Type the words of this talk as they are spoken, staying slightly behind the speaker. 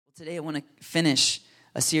Today I want to finish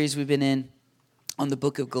a series we've been in on the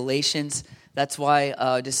book of Galatians. That's why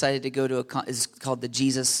I decided to go to it's called the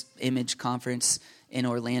Jesus Image Conference in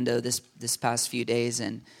Orlando this past few days,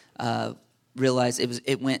 and realized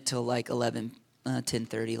it went till like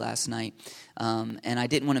 10:30 last night, and I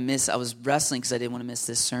didn't want to miss. I was wrestling because I didn't want to miss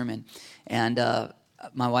this sermon, and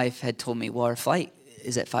my wife had told me, well, our flight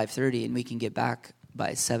is at 5:30, and we can get back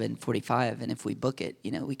by 7:45, and if we book it,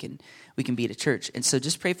 we can be to church. And so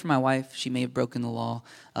just pray for my wife. She may have broken the law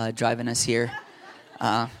driving us here.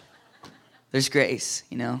 There's grace,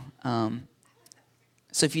 So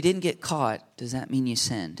if you didn't get caught, does that mean you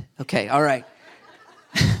sinned? Okay, all right.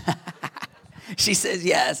 She says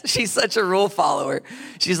yes. She's such a rule follower.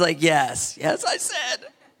 She's like, yes, I said.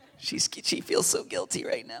 She feels so guilty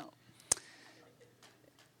right now.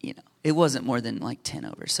 It wasn't more than like 10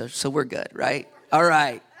 over, so we're good, right? All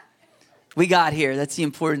right. We got here. That's the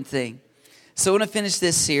important thing. So I want to finish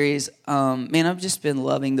this series. I've just been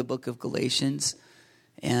loving the book of Galatians.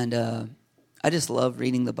 And I just love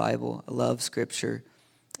reading the Bible. I love Scripture.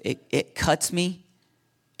 It cuts me,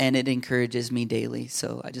 and it encourages me daily.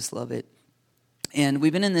 So I just love it. And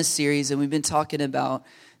we've been in this series, and we've been talking about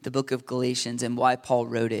the book of Galatians and why Paul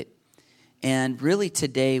wrote it. And really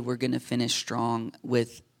today we're going to finish strong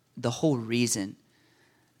with the whole reason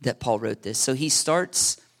that Paul wrote this. So he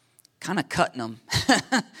starts kind of cutting them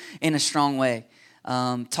in a strong way,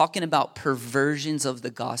 talking about perversions of the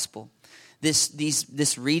gospel.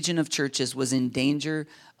 This region of churches was in danger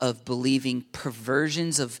of believing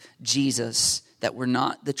perversions of Jesus that were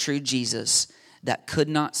not the true Jesus, that could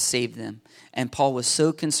not save them. And Paul was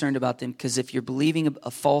so concerned about them because if you're believing a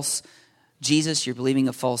false Jesus, you're believing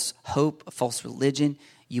a false hope, a false religion,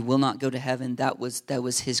 you will not go to heaven. That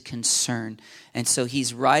was his concern. And so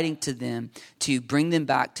he's writing to them to bring them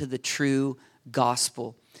back to the true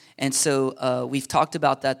gospel. And so we've talked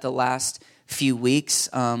about that the last few weeks.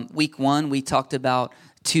 Week 1, we talked about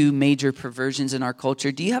 2 major perversions in our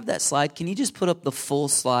culture. Do you have that slide? Can you just put up the full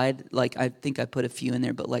slide? Like, I think I put a few in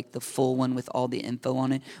there, but like the full one with all the info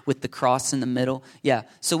on it, with the cross in the middle. Yeah,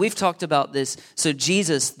 so we've talked about this. So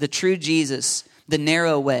Jesus, the true Jesus, the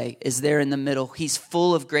narrow way is there in the middle. He's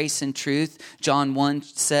full of grace and truth, John 1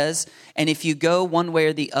 says. And if you go one way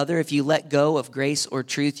or the other, if you let go of grace or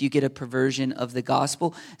truth, you get a perversion of the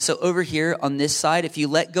gospel. So over here on this side, if you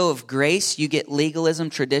let go of grace, you get legalism,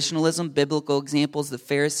 traditionalism, biblical examples, the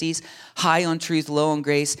Pharisees, high on truth, low on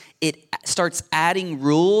grace. It starts adding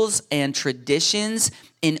rules and traditions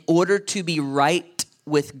in order to be right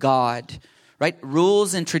with God. Right?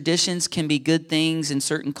 Rules and traditions can be good things in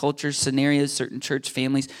certain cultures, scenarios, certain church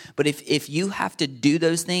families. But if you have to do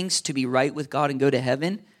those things to be right with God and go to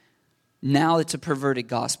heaven, now it's a perverted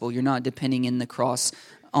gospel. You're not depending in the cross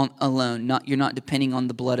alone. You're not depending on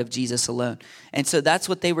the blood of Jesus alone. And so that's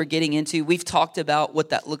what they were getting into. We've talked about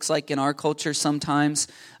what that looks like in our culture sometimes.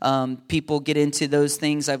 People get into those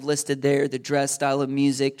things I've listed there: the dress, style of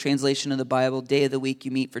music, translation of the Bible, day of the week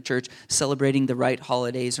you meet for church, celebrating the right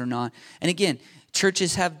holidays or not. And again,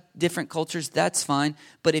 churches have different cultures. That's fine.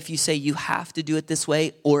 But if you say you have to do it this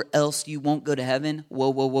way or else you won't go to heaven,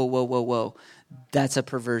 whoa. That's a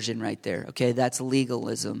perversion right there, okay? That's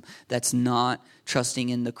legalism. That's not trusting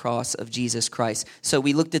in the cross of Jesus Christ. So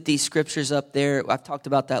we looked at these scriptures up there. I've talked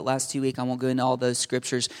about that last 2 weeks. I won't go into all those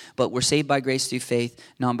scriptures, but we're saved by grace through faith,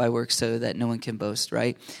 not by works, so that no one can boast,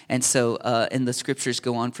 right? And so, and the scriptures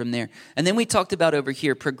go on from there. And then we talked about over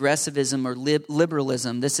here, progressivism or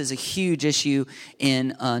liberalism. This is a huge issue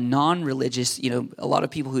in non-religious, a lot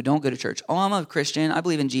of people who don't go to church. Oh, I'm a Christian. I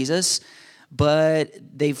believe in Jesus. But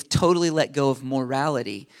they've totally let go of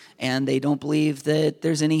morality, and they don't believe that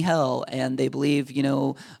there's any hell, and they believe,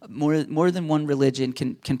 more than one religion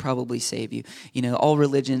can probably save you. All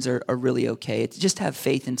religions are really okay. It's just have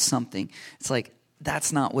faith in something. It's like,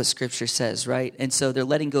 that's not what Scripture says, right? And so they're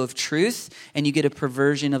letting go of truth, and you get a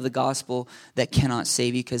perversion of the gospel that cannot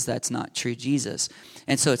save you because that's not true Jesus.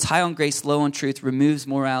 And so it's high on grace, low on truth, removes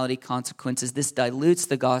morality, consequences. This dilutes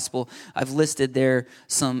the gospel. I've listed there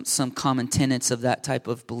some common tenets of that type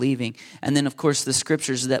of believing. And then, of course, the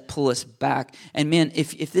scriptures that pull us back. And man,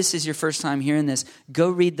 if this is your first time hearing this,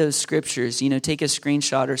 go read those scriptures. Take a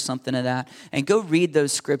screenshot or something of that, and go read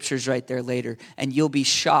those scriptures right there later, and you'll be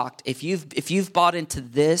shocked. If you've bought into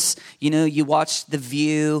this, you watch The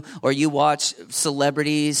View or you watch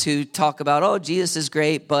celebrities who talk about, oh, Jesus is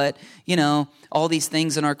great, but all these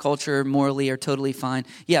things in our culture morally are totally fine.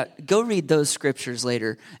 Yeah, go read those scriptures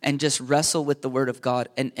later and just wrestle with the Word of God.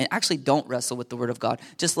 And actually don't wrestle with the Word of God.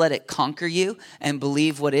 Just let it conquer you and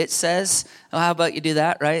believe what it says. Well, how about you do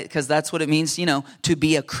that, right? Because that's what it means, to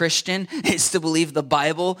be a Christian is to believe the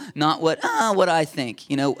Bible, not what I think.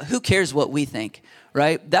 Who cares what we think,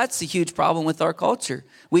 right? That's a huge problem with our culture.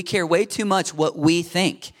 We care way too much what we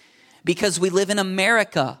think because we live in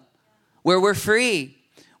America where we're free.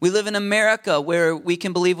 We live in America where we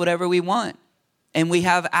can believe whatever we want. And we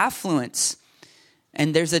have affluence.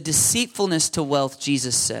 And there's a deceitfulness to wealth,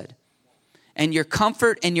 Jesus said. And your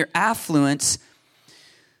comfort and your affluence,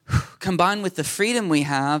 combined with the freedom we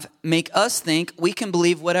have, make us think we can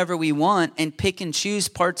believe whatever we want and pick and choose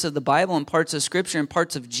parts of the Bible and parts of Scripture and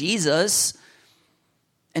parts of Jesus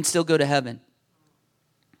and still go to heaven.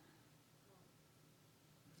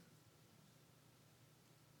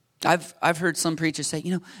 I've heard some preachers say,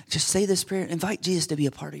 just say this prayer, invite Jesus to be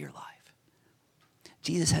a part of your life.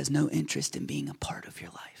 Jesus has no interest in being a part of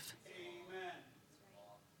your life. Amen.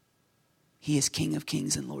 He is King of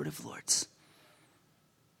kings and Lord of lords.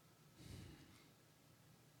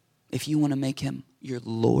 If you want to make him your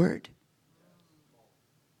Lord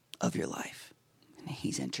of your life,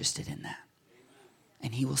 he's interested in that.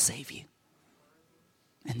 And he will save you.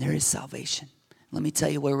 And there is salvation. Let me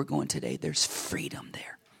tell you where we're going today. There's freedom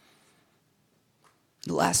there.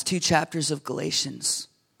 The last 2 chapters of Galatians,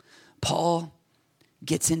 Paul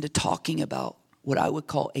gets into talking about what I would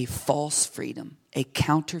call a false freedom, a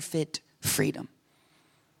counterfeit freedom.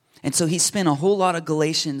 And so he spent a whole lot of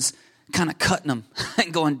Galatians kind of cutting them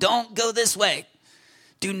and going, don't go this way.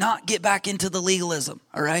 Do not get back into the legalism,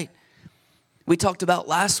 all right? We talked about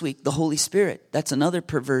last week, the Holy Spirit. That's another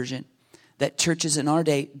perversion that churches in our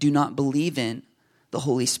day do not believe in the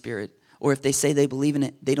Holy Spirit. Or if they say they believe in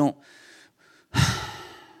it, they don't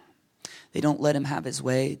let him have his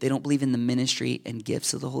way. They don't believe in the ministry and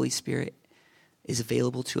gifts of the Holy Spirit is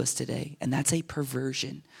available to us today. And that's a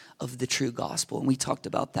perversion of the true gospel. And we talked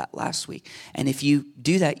about that last week. And if you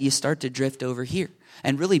do that, you start to drift over here.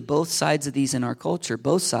 And really both sides of these in our culture,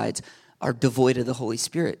 both sides are devoid of the Holy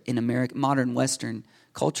Spirit in American, modern Western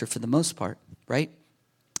culture for the most part, right?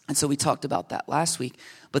 And so we talked about that last week.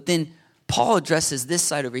 But then Paul addresses this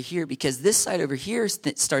side over here because this side over here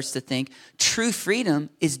starts to think true freedom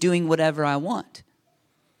is doing whatever I want.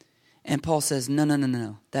 And Paul says,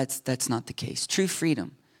 no. That's not the case. True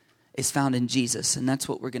freedom is found in Jesus. And that's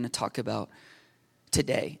what we're going to talk about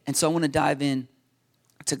today. And so I want to dive in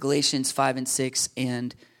to Galatians 5 and 6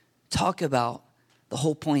 and talk about the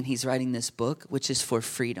whole point he's writing this book, which is for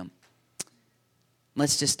freedom.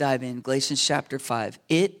 Let's just dive in. Galatians chapter 5.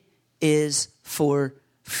 It is for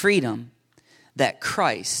freedom that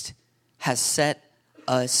Christ has set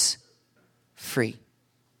us free.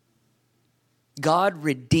 God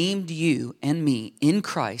redeemed you and me in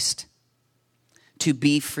Christ to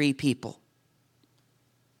be free people.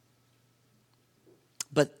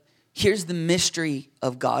 But here's the mystery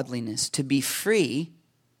of godliness: to be free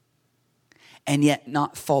and yet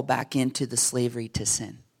not fall back into the slavery to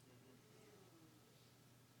sin.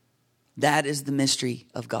 That is the mystery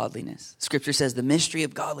of godliness. Scripture says the mystery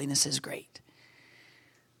of godliness is great.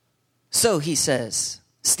 So he says,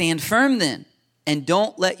 stand firm then, and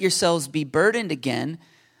don't let yourselves be burdened again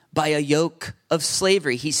by a yoke of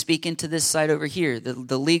slavery. He's speaking to this side over here,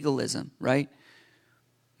 the legalism, right?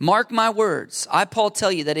 Mark my words. I, Paul,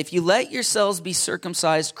 tell you that if you let yourselves be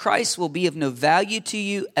circumcised, Christ will be of no value to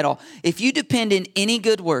you at all. If you depend in any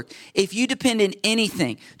good work, if you depend in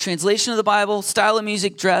anything, translation of the Bible, style of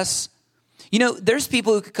music, dress, there's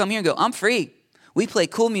people who could come here and go, I'm free. We play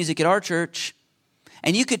cool music at our church.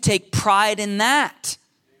 And you could take pride in that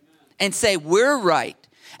and say, we're right.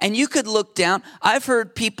 And you could look down. I've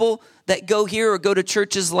heard people that go here or go to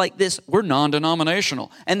churches like this, we're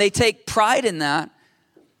non-denominational. And they take pride in that.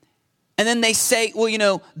 And then they say,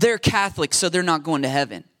 well, they're Catholic, so they're not going to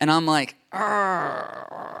heaven. And I'm like,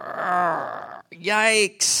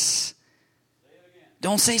 yikes.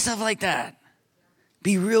 Don't say stuff like that.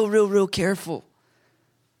 Be real careful.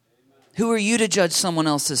 Who are you to judge someone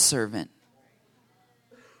else's servant?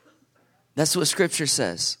 That's what Scripture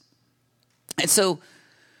says. And so,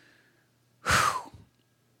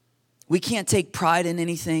 we can't take pride in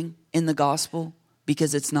anything in the gospel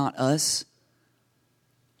because it's not us.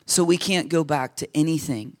 So we can't go back to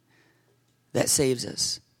anything that saves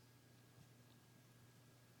us.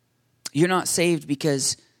 You're not saved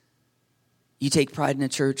because you take pride in a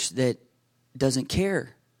church that doesn't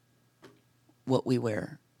care what we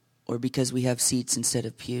wear, or because we have seats instead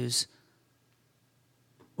of pews,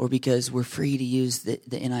 or because we're free to use the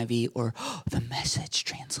NIV or the Message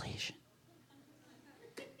translation.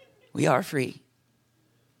 We are free.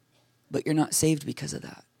 But you're not saved because of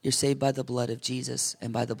that. You're saved by the blood of Jesus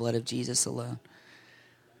and by the blood of Jesus alone.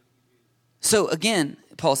 So again,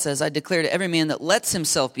 Paul says, I declare to every man that lets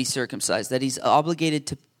himself be circumcised, that he's obligated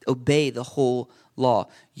to obey the whole law.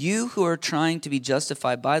 You who are trying to be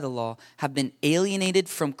justified by the law have been alienated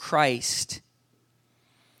from Christ.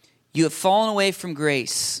 You have fallen away from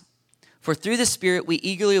grace. For through the Spirit we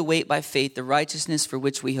eagerly await by faith the righteousness for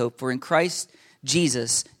which we hope. For in Christ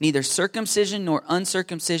Jesus, neither circumcision nor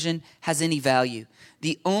uncircumcision has any value.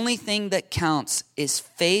 The only thing that counts is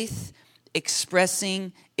faith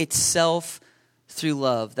expressing itself through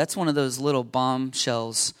love. That's one of those little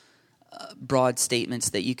bombshells, broad statements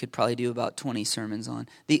that you could probably do about 20 sermons on.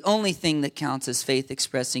 The only thing that counts is faith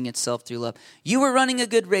expressing itself through love. You were running a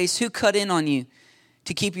good race. Who cut in on you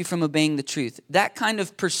to keep you from obeying the truth? That kind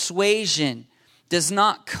of persuasion does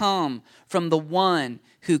not come from the one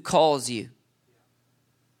who calls you.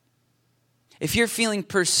 If you're feeling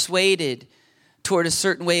persuaded toward a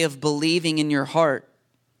certain way of believing in your heart,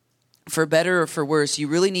 for better or for worse, you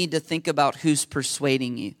really need to think about who's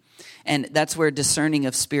persuading you. And that's where discerning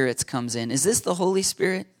of spirits comes in. Is this the Holy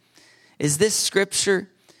Spirit? Is this Scripture?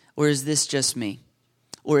 Or is this just me?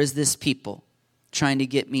 Or is this people trying to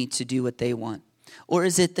get me to do what they want? Or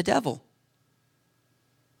is it the devil?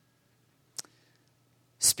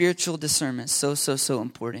 Spiritual discernment, so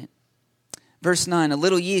important. Verse 9, a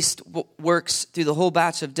little yeast works through the whole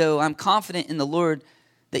batch of dough. I'm confident in the Lord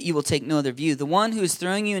that you will take no other view. The one who is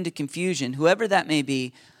throwing you into confusion, whoever that may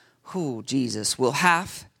be, Jesus, will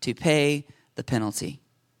have to pay the penalty.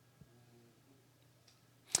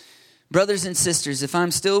 Brothers and sisters, if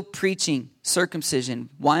I'm still preaching circumcision,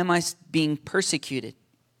 why am I being persecuted?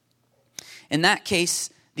 In that case,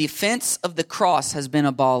 the offense of the cross has been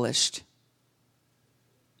abolished.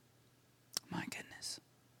 My goodness.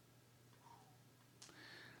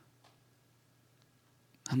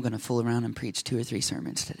 I'm going to fool around and preach 2 or 3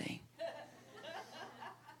 sermons today.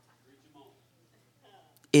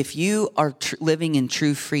 If you are living in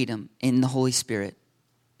true freedom in the Holy Spirit,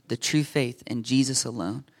 the true faith in Jesus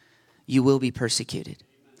alone, you will be persecuted.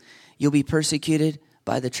 You'll be persecuted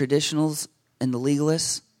by the traditionals and the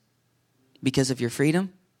legalists because of your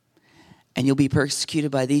freedom. And you'll be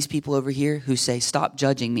persecuted by these people over here who say, stop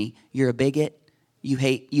judging me. You're a bigot. You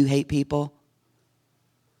hate people.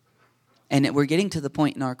 And we're getting to the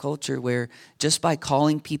point in our culture where just by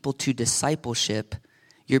calling people to discipleship,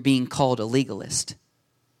 you're being called a legalist.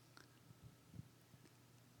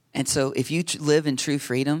 And so if you live in true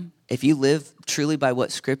freedom, if you live truly by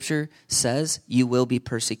what Scripture says, you will be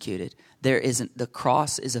persecuted. The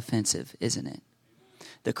cross is offensive, isn't it?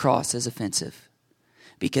 The cross is offensive.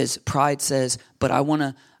 Because pride says, but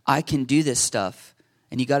I can do this stuff.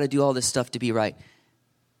 And you got to do all this stuff to be right.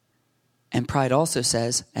 And pride also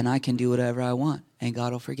says, and I can do whatever I want. And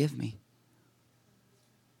God will forgive me.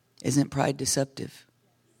 Isn't pride deceptive?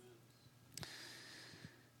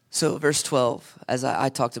 So verse 12, as I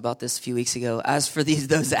talked about this a few weeks ago, as for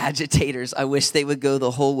those agitators, I wish they would go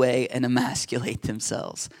the whole way and emasculate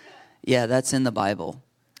themselves. Yeah, that's in the Bible.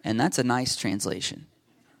 And that's a nice translation.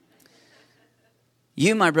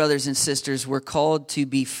 You, my brothers and sisters, were called to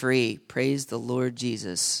be free. Praise the Lord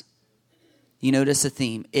Jesus. You notice a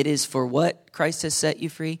theme. It is for what Christ has set you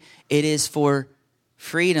free? It is for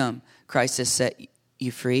freedom Christ has set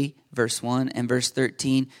you free. Verse 1 and verse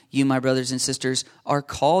 13. You, my brothers and sisters, are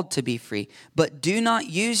called to be free. But do not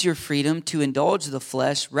use your freedom to indulge the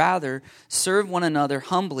flesh. Rather, serve one another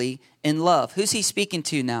humbly in love. Who's he speaking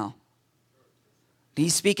to now?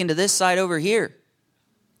 He's speaking to this side over here.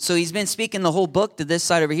 So he's been speaking the whole book to this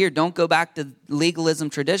side over here. Don't go back to legalism,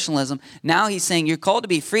 traditionalism. Now he's saying you're called to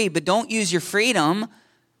be free, but don't use your freedom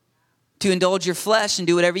to indulge your flesh and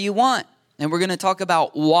do whatever you want. And we're going to talk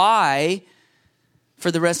about why for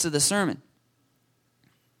the rest of the sermon.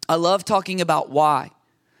 I love talking about why.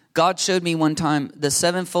 God showed me one time the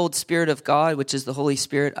sevenfold Spirit of God, which is the Holy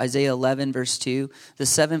Spirit, Isaiah 11, verse 2. The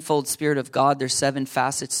sevenfold Spirit of God, there's 7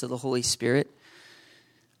 facets to the Holy Spirit.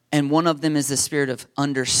 And one of them is the spirit of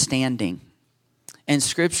understanding. And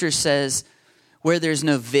Scripture says, where there's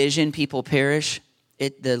no vision, people perish.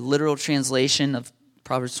 The literal translation of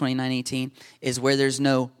Proverbs 29:18 is where there's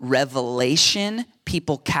no revelation,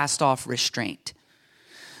 people cast off restraint.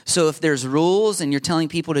 So if there's rules and you're telling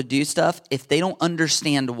people to do stuff, if they don't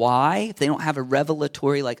understand why, if they don't have a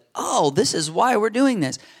revelatory like, oh, this is why we're doing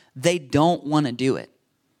this, they don't want to do it.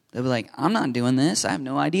 They'll be like, I'm not doing this. I have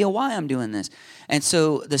no idea why I'm doing this. And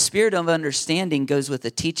so the spirit of understanding goes with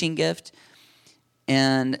the teaching gift.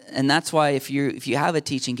 And that's why if you have a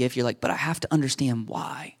teaching gift, you're like, but I have to understand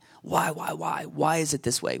why. Why? Why is it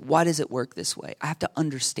this way? Why does it work this way? I have to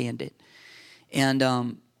understand it. And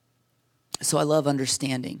so I love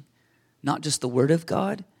understanding, not just the Word of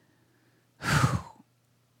God.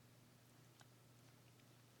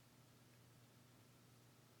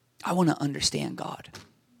 I want to understand God.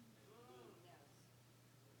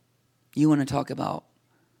 You want to talk about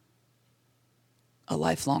a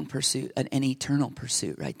lifelong pursuit, an eternal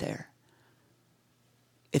pursuit right there.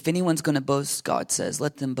 If anyone's going to boast, God says,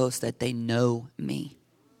 let them boast that they know me.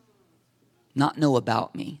 Not know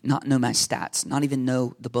about me, not know my stats, not even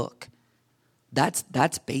know the book. That's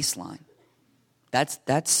baseline.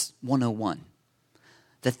 That's 101.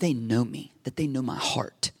 That they know me, that they know my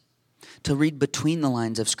heart. To read between the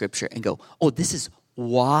lines of Scripture and go, oh, this is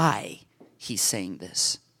why he's saying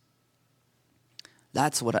this.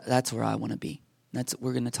 That's where I want to be.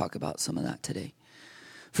 We're going to talk about some of that today.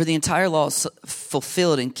 For the entire law is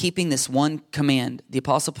fulfilled in keeping this one command. The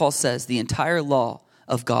Apostle Paul says the entire law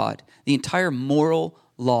of God, the entire moral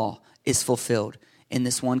law is fulfilled in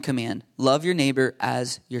this one command. Love your neighbor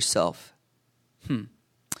as yourself.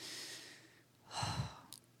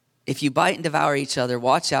 If you bite and devour each other,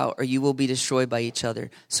 watch out, or you will be destroyed by each other.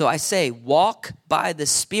 So I say, walk by the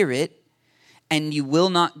Spirit, and you will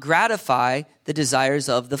not gratify the desires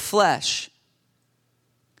of the flesh.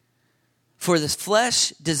 For the flesh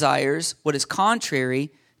desires what is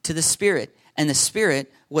contrary to the Spirit, and the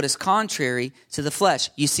Spirit what is contrary to the flesh.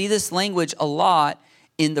 You see this language a lot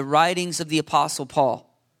in the writings of the Apostle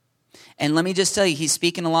Paul. And let me just tell you, he's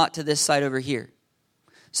speaking a lot to this side over here.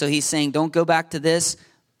 So he's saying, don't go back to this,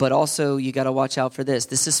 but also you got to watch out for this.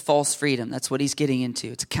 This is false freedom. That's what he's getting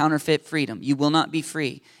into. It's a counterfeit freedom. You will not be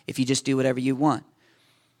free if you just do whatever you want.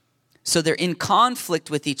 So they're in conflict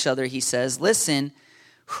with each other, he says. Listen,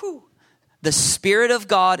 the Spirit of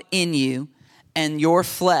God in you and your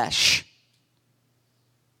flesh,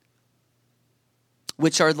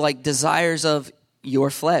 which are like desires of your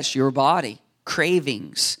flesh, your body,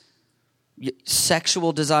 cravings,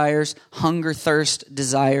 sexual desires, hunger, thirst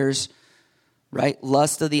desires, right?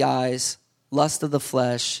 Lust of the eyes, lust of the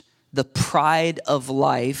flesh, the pride of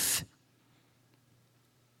life.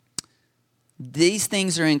 These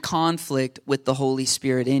things are in conflict with the Holy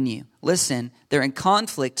Spirit in you. Listen, they're in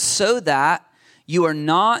conflict so that you are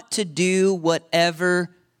not to do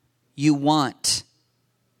whatever you want.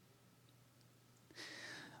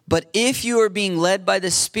 But if you are being led by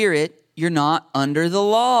the Spirit, you're not under the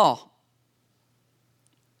law.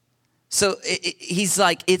 So he's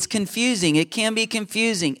like, it's confusing. It can be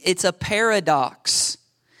confusing. It's a paradox.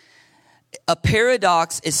 A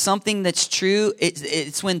paradox is something that's true.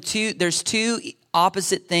 It's when there's two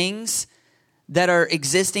opposite things that are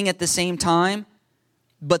existing at the same time,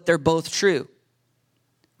 but they're both true,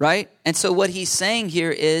 right? And so what he's saying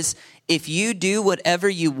here is, if you do whatever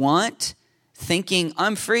you want, thinking,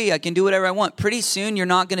 I'm free, I can do whatever I want, pretty soon you're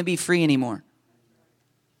not going to be free anymore.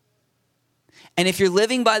 And if you're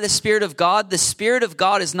living by the Spirit of God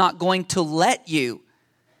is not going to let you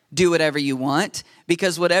do whatever you want,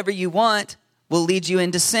 because whatever you want will lead you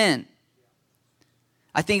into sin.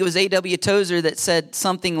 I think it was A.W. Tozer that said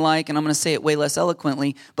something like, and I'm going to say it way less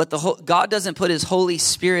eloquently, but God doesn't put his Holy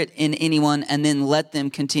Spirit in anyone and then let them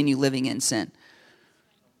continue living in sin.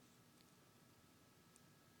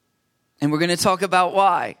 And we're going to talk about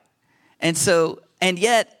why. And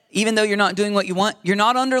yet, even though you're not doing what you want, you're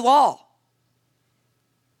not under law.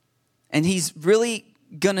 And he's really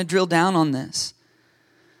going to drill down on this.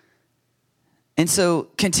 And so,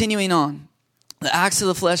 continuing on, the acts of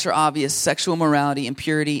the flesh are obvious: sexual immorality,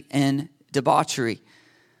 impurity, and debauchery,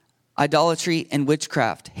 idolatry and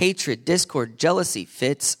witchcraft, hatred, discord, jealousy,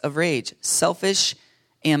 fits of rage, selfish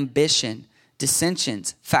ambition,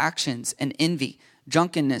 dissensions, factions, and envy,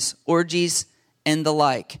 drunkenness, orgies, and the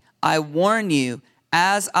like. I warn you,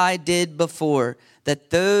 as I did before, that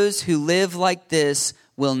those who live like this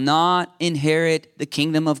will not inherit the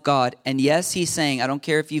kingdom of God. And yes, he's saying, I don't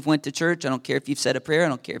care if you've went to church, I don't care if you've said a prayer, I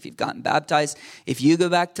don't care if you've gotten baptized. If you go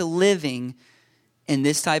back to living in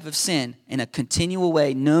this type of sin, in a continual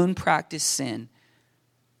way, known practice sin,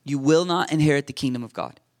 you will not inherit the kingdom of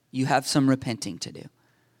God. You have some repenting to do.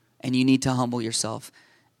 And you need to humble yourself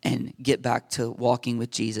and get back to walking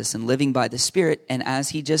with Jesus and living by the Spirit. And as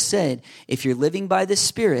he just said, if you're living by the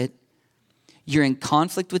Spirit, you're in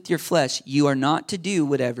conflict with your flesh. You are not to do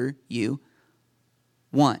whatever you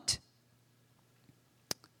want.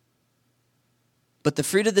 But the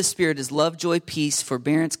fruit of the Spirit is love, joy, peace,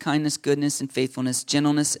 forbearance, kindness, goodness, and faithfulness,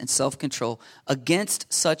 gentleness, and self-control.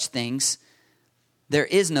 Against such things, there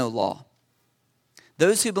is no law.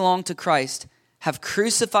 Those who belong to Christ have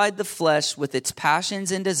crucified the flesh with its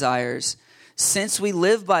passions and desires. Since we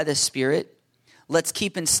live by the Spirit, let's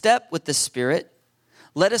keep in step with the Spirit.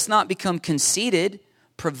 Let us not become conceited,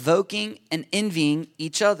 provoking and envying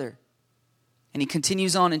each other. And he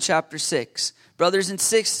continues on in chapter 6. Brothers and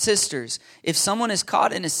sisters, if someone is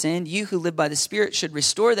caught in a sin, you who live by the Spirit should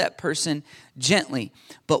restore that person gently.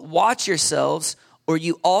 But watch yourselves, or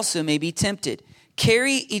you also may be tempted.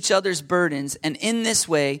 Carry each other's burdens, and in this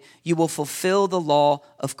way you will fulfill the law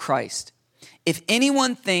of Christ. If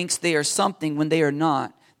anyone thinks they are something when they are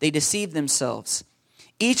not, they deceive themselves.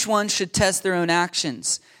 Each one should test their own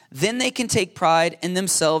actions. Then they can take pride in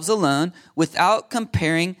themselves alone without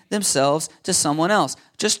comparing themselves to someone else.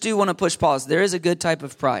 Just do want to push pause. There is a good type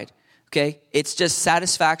of pride, okay? It's just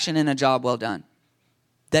satisfaction in a job well done.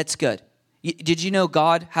 That's good. Did you know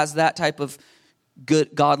God has that type of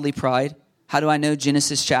good, godly pride? How do I know?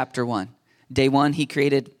 Genesis chapter 1. Day 1, he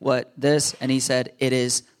created what? This, and he said, it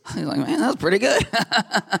is. He's like, man, that was pretty good.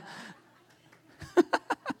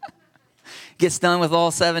 Gets done with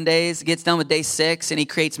all 7 days, gets done with day 6, and he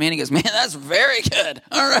creates man. He goes, man, that's very good.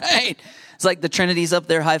 All right. It's like the Trinity's up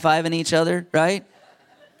there high-fiving each other, right?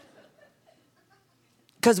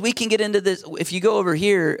 Because we can get into this. If you go over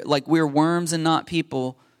here, like we're worms and not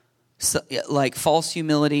people, so, like false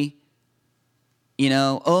humility, you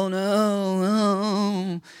know, oh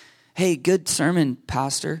no, hey, good sermon,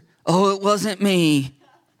 pastor. Oh, it wasn't me.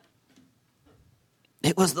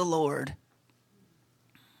 It was the Lord.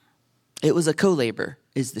 It was a co-labor,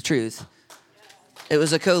 is the truth. It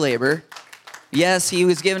was a co-labor. Yes, he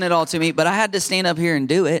was giving it all to me, but I had to stand up here and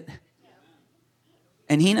do it.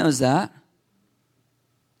 And he knows that.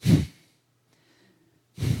 You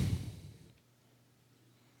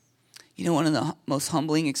know, one of the most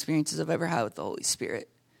humbling experiences I've ever had with the Holy Spirit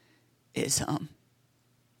is,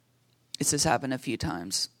 it's just happened a few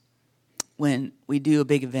times. When we do a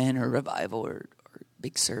big event or revival or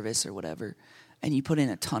big service or whatever, and you put in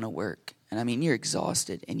a ton of work, and I mean, you're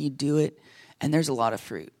exhausted, and you do it, and there's a lot of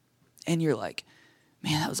fruit. And you're like,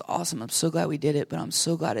 man, that was awesome. I'm so glad we did it, but I'm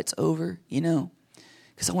so glad it's over, you know,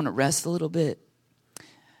 because I want to rest a little bit.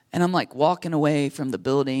 And I'm like walking away from the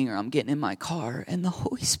building, or I'm getting in my car, and the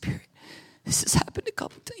Holy Spirit, this has happened a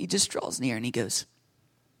couple times, he just draws near, and he goes,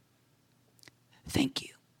 thank you.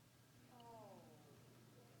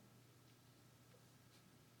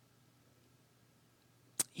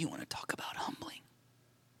 You want to talk about humbling?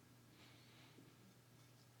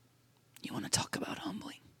 You want to talk about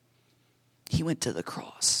humbling? He went to the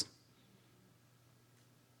cross.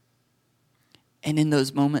 And in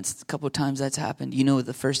those moments, a couple of times that's happened, you know,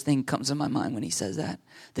 the first thing comes to my mind when he says that,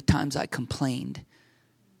 the times I complained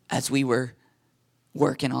as we were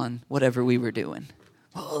working on whatever we were doing.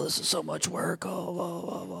 Oh, this is so much work.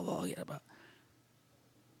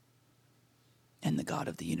 And the God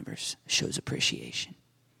of the universe shows appreciation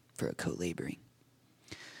for a co-laboring.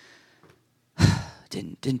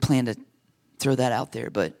 Didn't plan to throw that out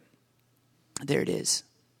there, but there it is.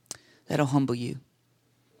 That'll humble you.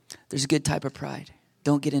 There's a good type of pride.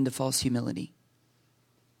 Don't get into false humility.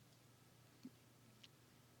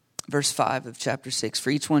 Verse 5 of chapter 6,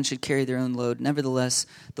 for each one should carry their own load. Nevertheless,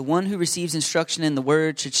 the one who receives instruction in the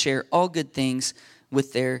word should share all good things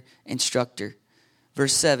with their instructor.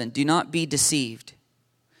 Verse 7, do not be deceived.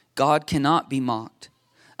 God cannot be mocked.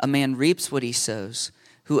 A man reaps what he sows.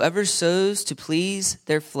 Whoever sows to please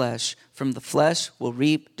their flesh, from the flesh will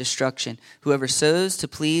reap destruction. Whoever sows to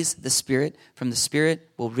please the Spirit, from the Spirit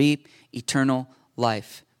will reap eternal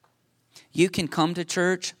life. You can come to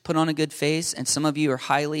church, put on a good face, and some of you are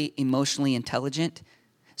highly emotionally intelligent,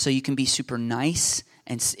 so you can be super nice,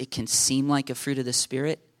 and it can seem like a fruit of the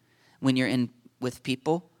Spirit when you're in with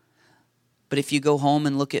people. But if you go home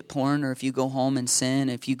and look at porn, or if you go home and sin,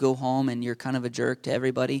 if you go home and you're kind of a jerk to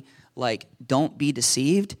everybody, like, don't be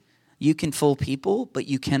deceived. You can fool people, but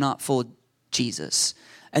you cannot fool Jesus.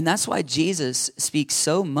 And that's why Jesus speaks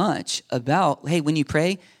so much about, hey, when you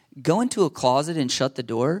pray, go into a closet and shut the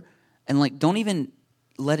door, and like, don't even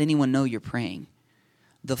let anyone know you're praying.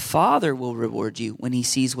 The Father will reward you when he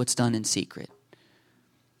sees what's done in secret.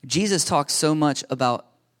 Jesus talks so much about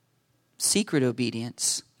secret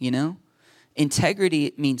obedience, you know?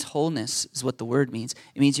 Integrity means wholeness is what the word means.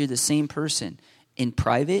 It means you're the same person in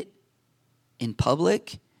private, in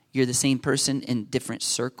public. You're the same person in different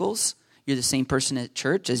circles. You're the same person at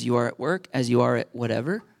church as you are at work, as you are at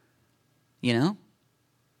whatever. You know?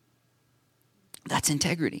 That's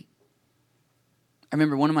integrity. I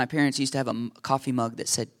remember one of my parents used to have a coffee mug that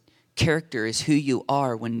said, character is who you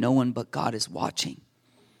are when no one but God is watching.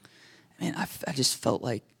 Man, I just felt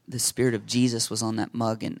like the Spirit of Jesus was on that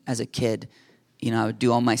mug. And as a kid, you know, I would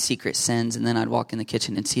do all my secret sins, and then I'd walk in the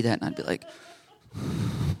kitchen and see that, and I'd be like,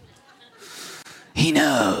 He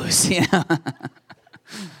knows,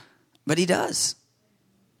 But he does.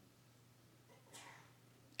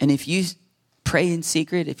 And if you pray in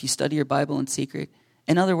secret, if you study your Bible in secret,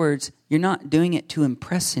 in other words, you're not doing it to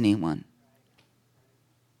impress anyone.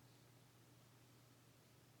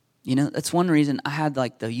 That's one reason I had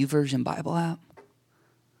like the YouVersion Bible app.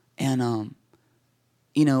 And,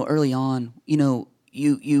 early on,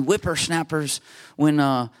 you whippersnappers,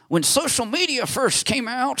 when social media first came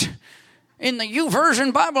out, in the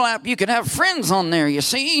YouVersion Bible app, you could have friends on there, you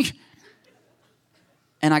see.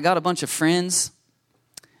 And I got a bunch of friends.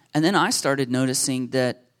 And then I started noticing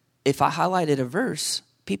that if I highlighted a verse,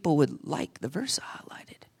 people would like the verse I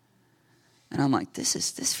highlighted. And I'm like,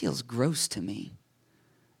 this feels gross to me.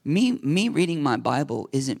 Me reading my Bible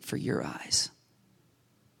isn't for your eyes.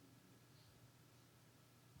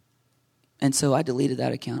 And so I deleted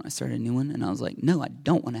that account. I started a new one. And I was like, no, I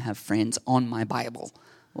don't want to have friends on my Bible.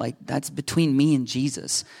 Like, that's between me and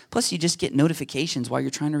Jesus. Plus, you just get notifications while you're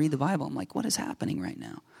trying to read the Bible. I'm like, what is happening right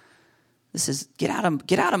now? This is, get out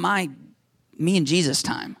of my me and Jesus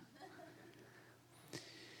time.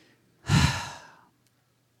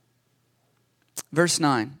 Verse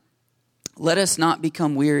 9. Let us not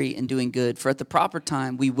become weary in doing good, for at the proper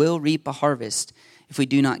time we will reap a harvest if we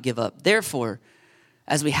do not give up. Therefore,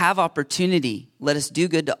 as we have opportunity, let us do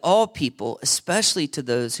good to all people, especially to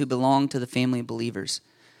those who belong to the family of believers.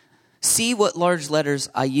 See what large letters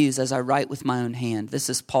I use as I write with my own hand. This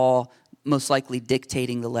is Paul most likely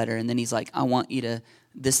dictating the letter. And then he's like,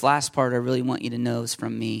 this last part I really want you to know is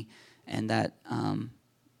from me, and that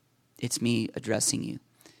it's me addressing you.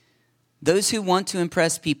 Those who want to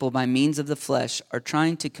impress people by means of the flesh are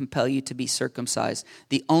trying to compel you to be circumcised.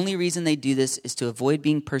 The only reason they do this is to avoid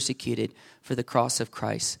being persecuted for the cross of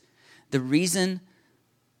Christ. The reason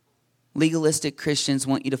legalistic Christians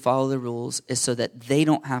want you to follow the rules is so that they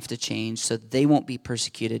don't have to change, so they won't be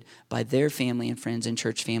persecuted by their family and friends and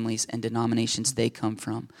church families and denominations they come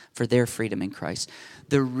from for their freedom in Christ.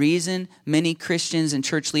 The reason many Christians and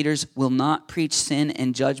church leaders will not preach sin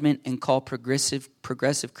and judgment and call progressive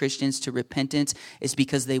Christians to repentance is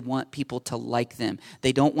because they want people to like them.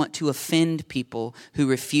 They don't want to offend people who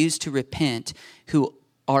refuse to repent, who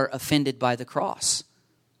are offended by the cross.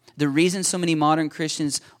 The reason so many modern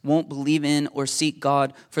Christians won't believe in or seek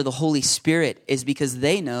God for the Holy Spirit is because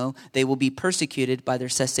they know they will be persecuted by their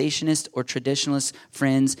cessationist or traditionalist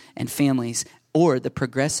friends and families, or the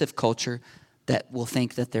progressive culture that will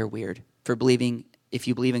think that they're weird for believing, if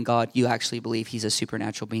you believe in God, you actually believe he's a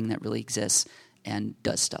supernatural being that really exists and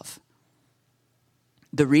does stuff.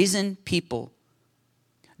 The reason people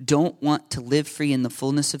don't want to live free in the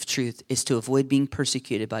fullness of truth is to avoid being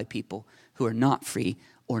persecuted by people who are not free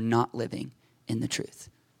or not living in the truth.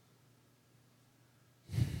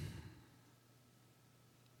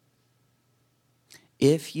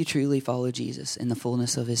 If you truly follow Jesus in the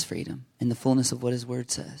fullness of his freedom, in the fullness of what his word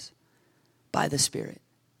says, by the Spirit,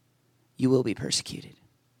 you will be persecuted.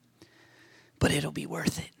 But it'll be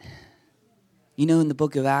worth it. In the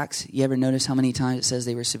book of Acts, you ever notice how many times it says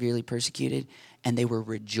they were severely persecuted and they were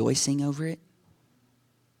rejoicing over it?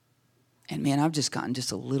 And man, I've just gotten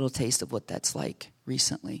just a little taste of what that's like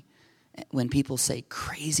recently. When people say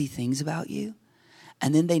crazy things about you,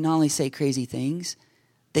 and then they not only say crazy things,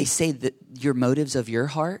 they say that your motives of your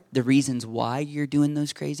heart, the reasons why you're doing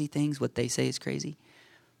those crazy things, what they say is crazy.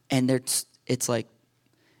 And it's like,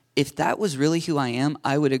 if that was really who I am,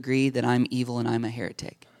 I would agree that I'm evil and I'm a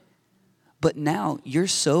heretic. But now you're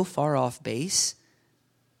so far off base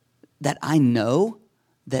that I know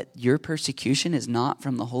that your persecution is not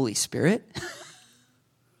from the Holy Spirit.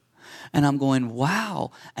 And I'm going,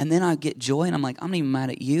 wow. And then I get joy and I'm like, I'm not even mad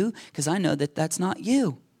at you because I know that that's not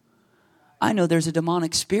you. I know there's a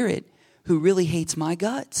demonic spirit who really hates my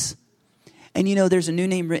guts. And there's a new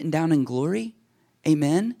name written down in glory.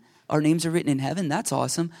 Amen. Our names are written in heaven. That's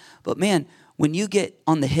awesome. But man, when you get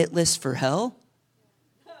on the hit list for hell,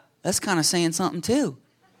 that's kind of saying something too.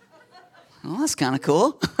 Well, that's kind of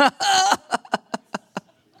cool.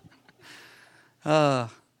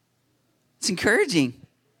 It's encouraging.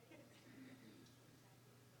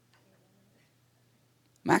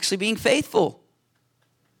 I'm actually being faithful.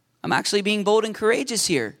 I'm actually being bold and courageous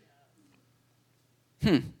here.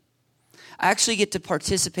 I actually get to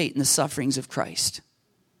participate in the sufferings of Christ.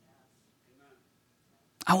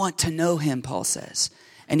 I want to know him, Paul says.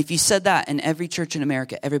 And if you said that in every church in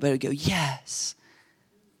America, everybody would go, yes.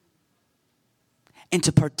 And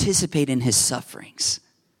to participate in his sufferings.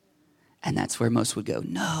 And that's where most would go,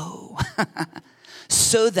 no.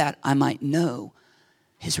 So that I might know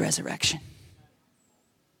his resurrection.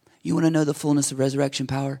 You want to know the fullness of resurrection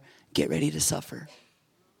power? Get ready to suffer.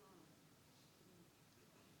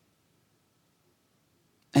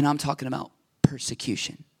 And I'm talking about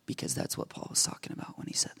persecution, because that's what Paul was talking about when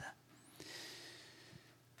he said that.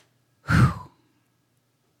 Whew.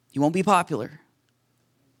 You won't be popular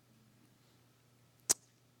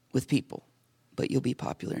with people, but you'll be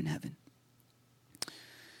popular in heaven.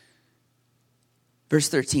 Verse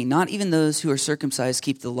 13, not even those who are circumcised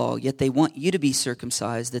keep the law, yet they want you to be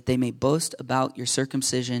circumcised, that they may boast about your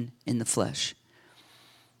circumcision in the flesh.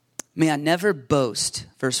 May I never boast,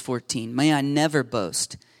 verse 14, may I never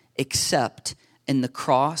boast except in the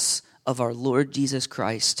cross of our Lord Jesus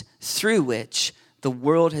Christ, through which the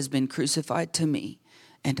world has been crucified to me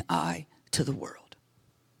and I to the world.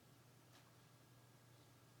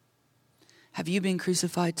 Have you been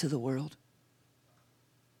crucified to the world?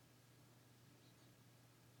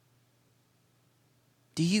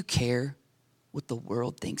 Do you care what the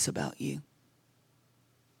world thinks about you?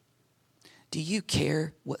 Do you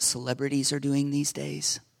care what celebrities are doing these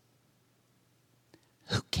days?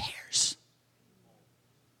 Who cares?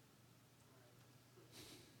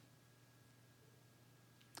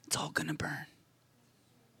 It's all going to burn.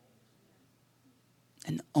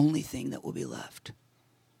 And the only thing that will be left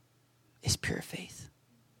is pure faith.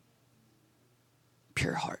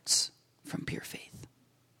 Pure hearts from pure faith.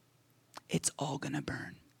 It's all going to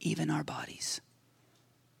burn, even our bodies.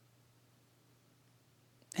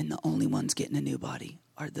 And the only ones getting a new body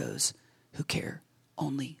are those who care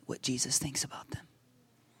only what Jesus thinks about them.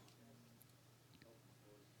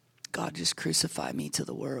 God, just crucify me to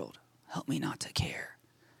the world. Help me not to care.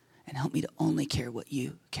 And help me to only care what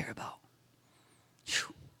you care about.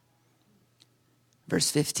 Whew. Verse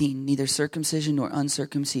 15, neither circumcision nor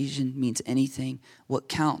uncircumcision means anything. What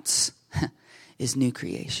counts is new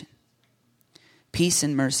creation. Peace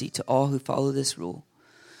and mercy to all who follow this rule,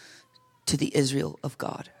 to the Israel of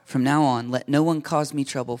God. From now on, let no one cause me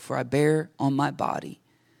trouble, for I bear on my body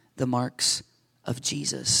the marks of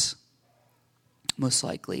Jesus. Most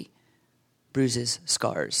likely, bruises,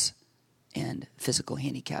 scars, and physical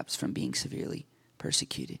handicaps from being severely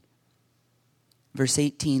persecuted. Verse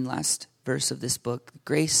 18, last verse of this book. The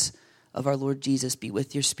grace of our Lord Jesus be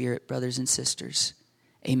with your spirit, brothers and sisters.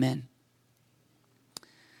 Amen.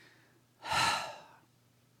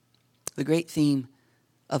 The great theme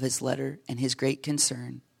of his letter and his great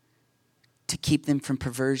concern to keep them from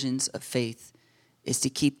perversions of faith is to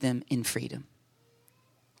keep them in freedom.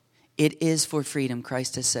 It is for freedom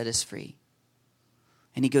Christ has set us free.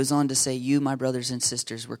 And he goes on to say, you, my brothers and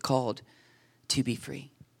sisters, were called to be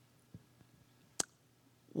free.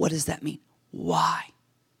 What does that mean? Why?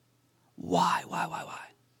 Why?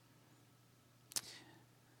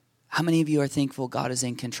 How many of you are thankful God is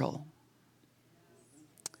in control?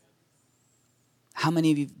 How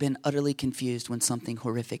many of you have been utterly confused when something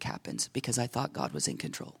horrific happens because I thought God was in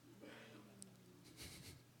control?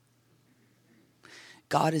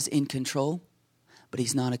 God is in control, but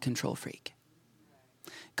he's not a control freak.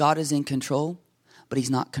 God is in control, but he's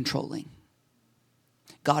not controlling.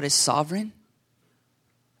 God is sovereign.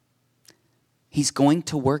 He's going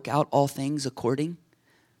to work out all things according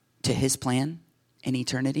to his plan in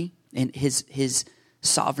eternity, and his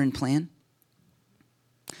sovereign plan.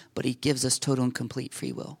 But he gives us total and complete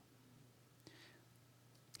free will.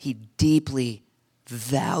 He deeply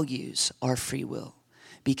values our free will,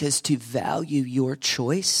 because to value your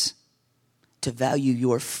choice, to value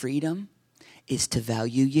your freedom, is to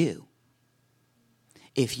value you.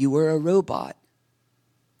 If you were a robot,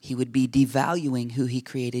 he would be devaluing who he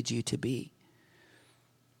created you to be.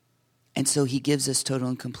 And so he gives us total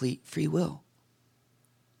and complete free will,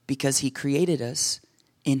 because he created us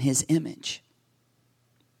in his image,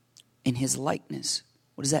 in his likeness.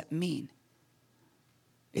 What does that mean?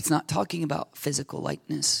 It's not talking about physical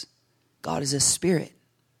likeness. God is a spirit,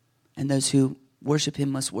 and those who worship him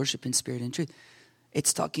must worship in spirit and truth.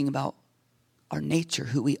 It's talking about our nature,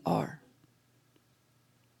 who we are.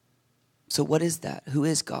 So what is that? Who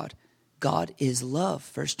is God? God is love,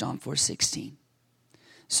 1 John 4:16.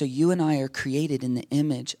 So you and I are created in the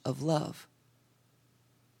image of love.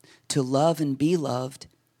 To love and be loved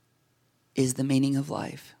is the meaning of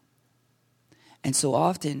life. And so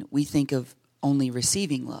often we think of only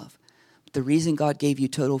receiving love. But the reason God gave you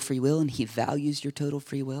total free will, and he values your total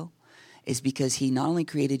free will, is because he not only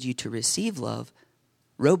created you to receive love,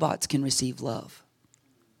 robots can receive love.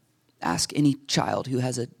 Ask any child who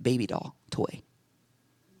has a baby doll toy.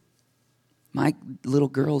 My little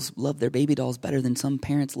girls love their baby dolls better than some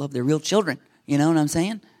parents love their real children. You know what I'm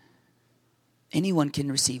saying? Anyone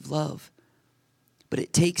can receive love. But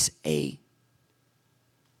it takes a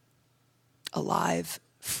alive,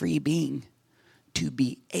 free being to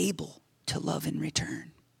be able to love in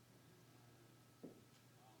return.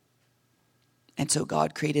 And so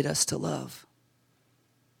God created us to love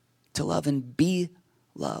and be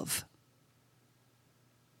love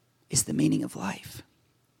is the meaning of life.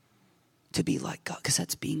 To be like God, because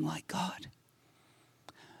that's being like God.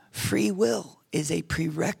 Free will is a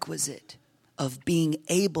prerequisite of being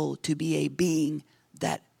able to be a being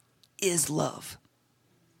that is love.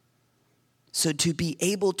 So to be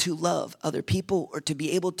able to love other people or to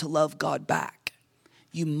be able to love God back,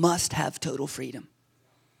 you must have total freedom.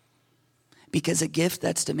 Because a gift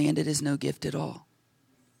that's demanded is no gift at all.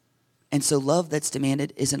 And so love that's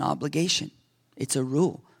demanded is an obligation. It's a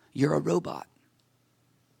rule. You're a robot.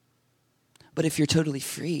 But if you're totally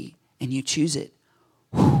free and you choose it,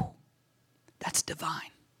 that's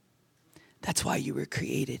divine. That's why you were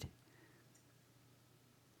created.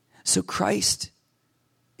 So Christ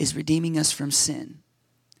is redeeming us from sin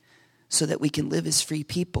so that we can live as free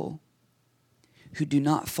people who do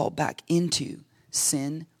not fall back into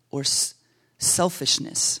sin or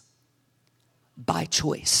selfishness by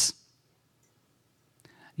choice.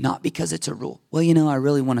 Not because it's a rule. Well, I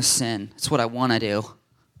really want to sin. It's what I want to do.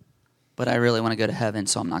 But I really want to go to heaven,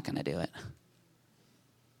 so I'm not going to do it.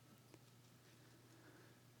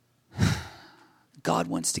 God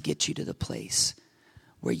wants to get you to the place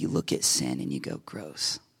where you look at sin and you go,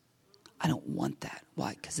 gross. I don't want that.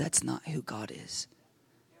 Why? Because that's not who God is.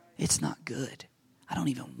 It's not good. I don't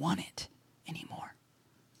even want it anymore.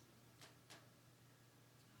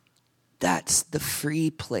 That's the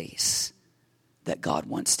free place that God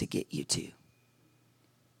wants to get you to.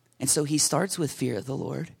 And so he starts with fear of the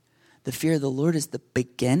Lord. The fear of the Lord is the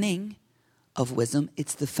beginning of wisdom.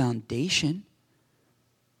 It's the foundation.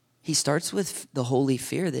 He starts with the holy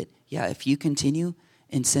fear that, if you continue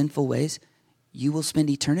in sinful ways, you will spend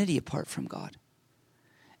eternity apart from God.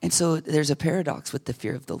 And so there's a paradox with the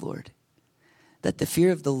fear of the Lord. That the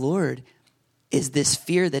fear of the Lord is this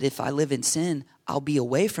fear that if I live in sin, I'll be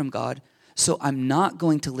away from God. So I'm not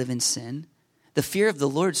going to live in sin. The fear of the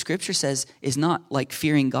Lord, Scripture says, is not like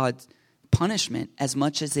fearing God's punishment as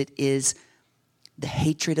much as it is the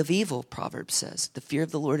hatred of evil, Proverbs says. The fear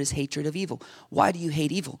of the Lord is hatred of evil. Why do you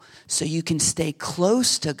hate evil? So you can stay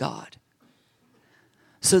close to God.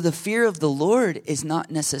 So the fear of the Lord is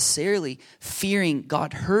not necessarily fearing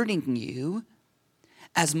God hurting you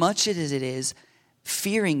as much as it is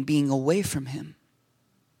fearing being away from him.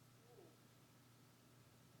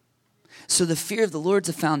 So the fear of the Lord's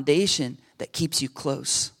a foundation that keeps you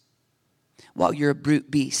close while you're a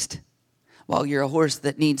brute beast, while you're a horse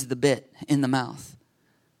that needs the bit in the mouth.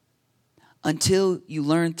 Until you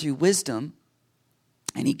learn through wisdom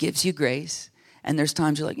and he gives you grace. And there's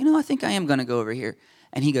times you're like, I think I am going to go over here.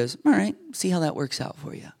 And he goes, all right, see how that works out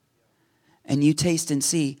for you. And you taste and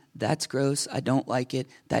see, that's gross. I don't like it.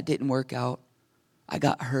 That didn't work out. I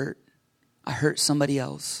got hurt. I hurt somebody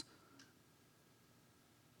else.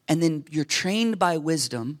 And then you're trained by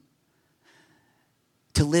wisdom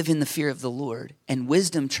to live in the fear of the Lord. And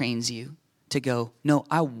wisdom trains you to go, no,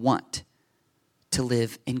 I want to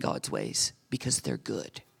live in God's ways because they're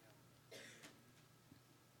good.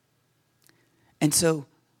 And so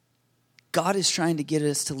God is trying to get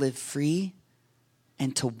us to live free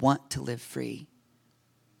and to want to live free.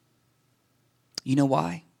 You know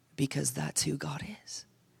why? Because that's who God is.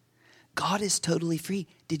 God is totally free.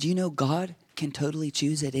 Did you know God can totally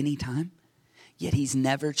choose at any time? Yet he's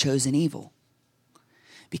never chosen evil.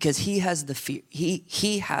 Because he has the fear,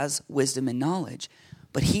 he has wisdom and knowledge,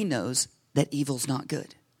 but he knows that evil's not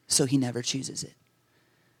good. So he never chooses it.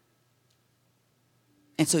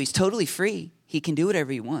 And so he's totally free. He can do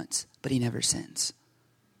whatever he wants, but he never sins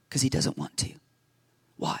because he doesn't want to.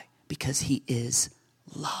 Why? Because he is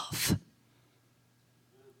love.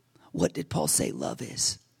 What did Paul say love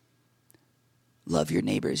is? Love your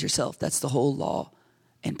neighbor as yourself. That's the whole law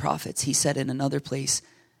and prophets. He said in another place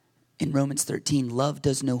in Romans 13, love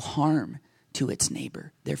does no harm to its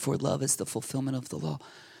neighbor. Therefore, love is the fulfillment of the law.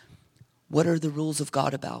 What are the rules of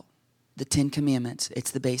God about? The 10 Commandments.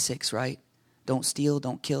 It's the basics, right? Don't steal,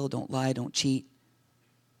 don't kill, don't lie, don't cheat.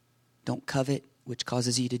 Don't covet, which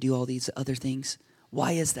causes you to do all these other things.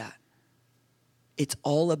 Why is that? It's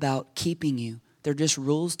all about keeping you. They're just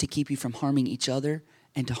rules to keep you from harming each other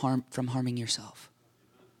and from harming yourself.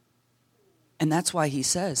 And that's why he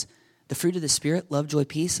says, the fruit of the Spirit, love, joy,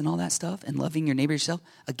 peace, and all that stuff, and loving your neighbor yourself,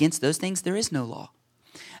 against those things, there is no law.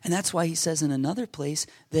 And that's why he says in another place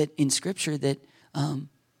that in Scripture that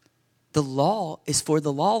the law is for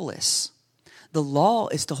the lawless. The law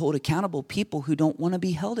is to hold accountable people who don't want to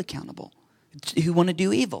be held accountable, who want to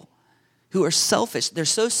do evil, who are selfish. They're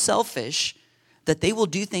so selfish that they will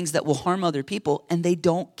do things that will harm other people, and they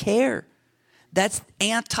don't care. That's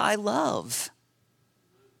anti-love.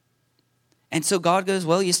 And so God goes,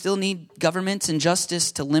 well, you still need governments and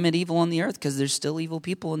justice to limit evil on the earth because there's still evil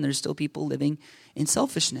people and there's still people living in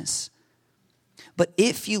selfishness. But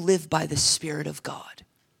if you live by the Spirit of God,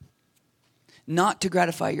 not to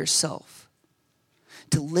gratify yourself,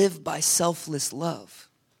 to live by selfless love,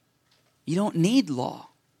 you don't need law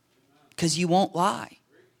because you won't lie,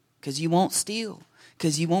 because you won't steal,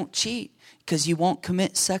 because you won't cheat, because you won't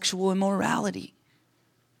commit sexual immorality,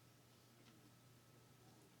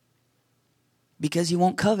 because you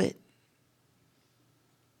won't covet,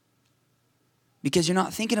 because you're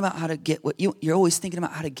not thinking about how to get what you're always thinking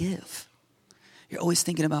about how to give. You're always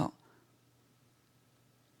thinking about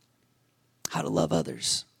how to love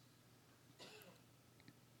others.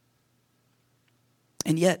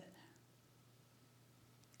 And yet,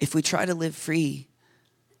 if we try to live free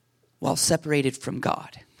while separated from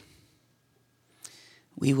God,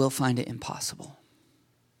 we will find it impossible.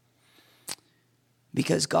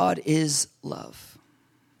 Because God is love.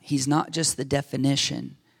 He's not just the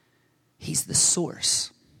definition, He's the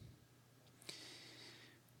source.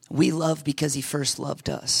 We love because He first loved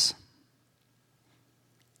us.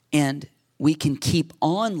 And we can keep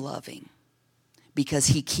on loving because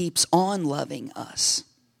He keeps on loving us.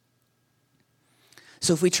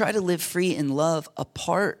 So if we try to live free in love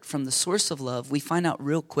apart from the source of love, we find out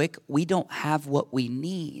real quick we don't have what we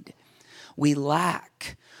need. We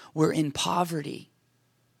lack. We're in poverty.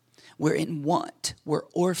 We're in want. We're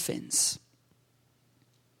orphans.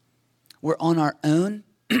 We're on our own,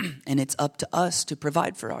 and it's up to us to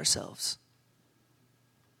provide for ourselves.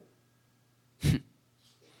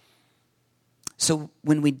 So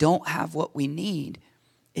when we don't have what we need,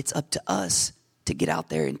 it's up to us to get out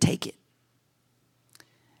there and take it.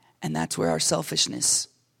 And that's where our selfishness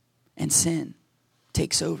and sin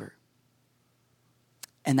takes over.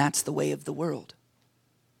 And that's the way of the world.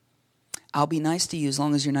 I'll be nice to you as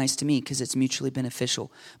long as you're nice to me because it's mutually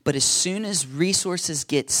beneficial. But as soon as resources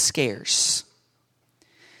get scarce,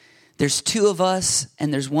 there's two of us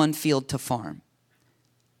and there's one field to farm.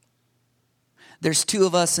 There's two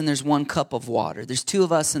of us and there's one cup of water. There's two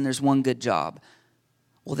of us and there's one good job.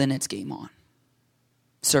 Well, then it's game on.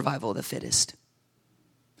 Survival of the fittest.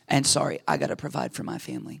 And sorry, I got to provide for my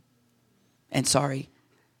family. And sorry,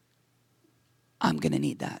 I'm going to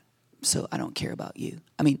need that. So I don't care about you.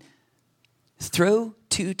 I mean, throw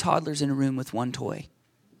two toddlers in a room with one toy.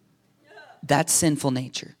 That's sinful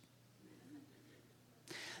nature.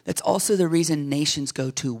 That's also the reason nations go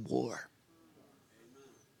to war.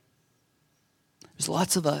 There's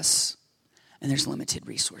lots of us, and there's limited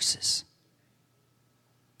resources.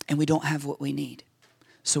 And we don't have what we need.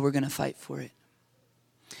 So we're going to fight for it.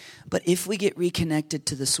 But if we get reconnected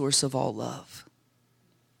to the source of all love,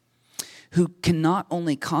 who can not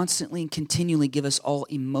only constantly and continually give us all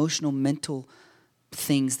emotional, mental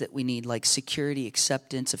things that we need, like security,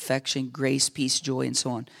 acceptance, affection, grace, peace, joy, and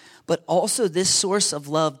so on, but also this source of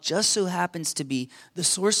love just so happens to be the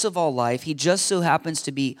source of all life. He just so happens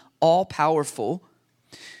to be all-powerful.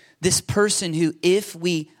 This person who, if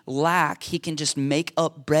we lack, He can just make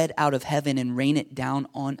up bread out of heaven and rain it down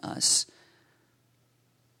on us.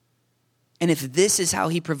 And if this is how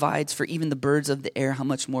He provides for even the birds of the air, how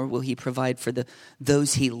much more will He provide for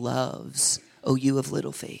those He loves, O you of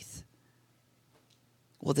little faith?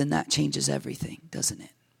 Well, then that changes everything, doesn't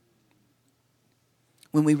it?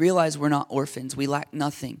 When we realize we're not orphans, we lack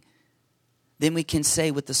nothing, then we can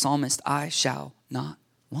say with the psalmist, I shall not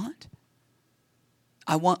want.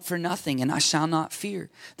 I want for nothing and I shall not fear.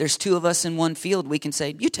 There's two of us in one field. We can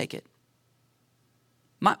say, you take it.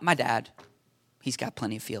 My dad, he's got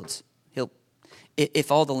plenty of fields.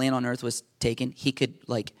 If all the land on earth was taken, he could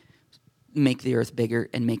make the earth bigger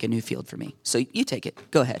and make a new field for me. So you take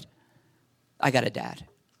it. Go ahead. I got a dad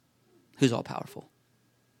who's all powerful,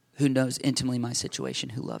 who knows intimately my situation,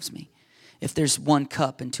 who loves me. If there's one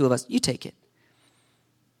cup and two of us, you take it.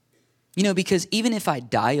 You know, because even if I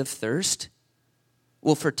die of thirst,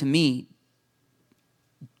 well, to me,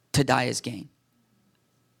 to die is gain.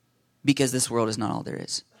 Because this world is not all there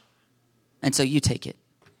is. And so you take it.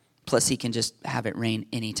 Plus, He can just have it rain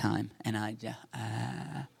anytime. And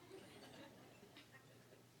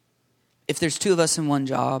if there's two of us in one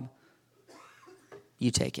job,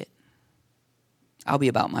 you take it. I'll be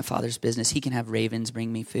about my Father's business. He can have ravens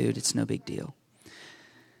bring me food. It's no big deal.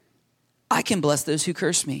 I can bless those who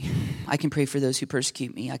curse me. I can pray for those who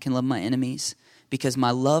persecute me. I can love my enemies because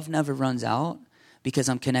my love never runs out because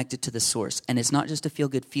I'm connected to the source. And it's not just a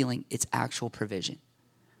feel-good feeling. It's actual provision.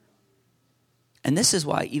 And this is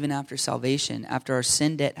why even after salvation, after our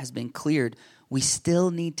sin debt has been cleared, we still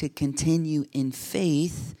need to continue in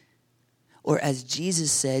faith or as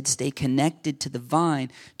Jesus said, stay connected to the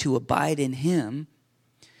vine to abide in him.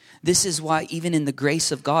 This is why even in the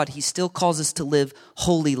grace of God, he still calls us to live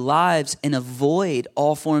holy lives and avoid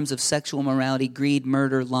all forms of sexual immorality, greed,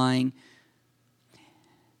 murder, lying.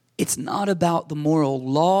 It's not about the moral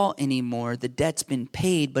law anymore. The debt's been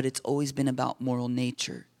paid, but it's always been about moral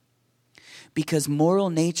nature. Because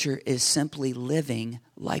moral nature is simply living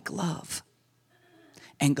like love.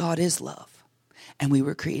 And God is love. And we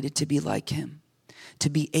were created to be like him,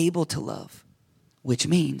 to be able to love, which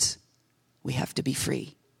means we have to be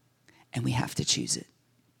free and we have to choose it.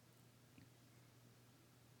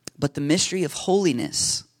 But the mystery of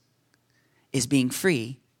holiness is being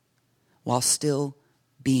free while still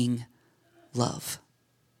being love.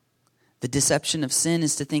 The deception of sin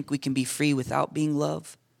is to think we can be free without being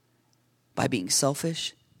love by being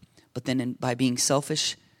selfish. But then by being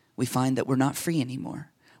selfish, we find that we're not free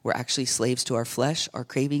anymore. We're actually slaves to our flesh, our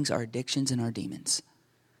cravings, our addictions, and our demons.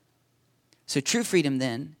 So true freedom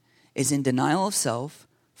then is in denial of self,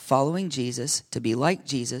 following Jesus, to be like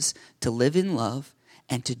Jesus, to live in love,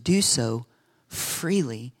 and to do so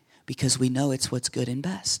freely because we know it's what's good and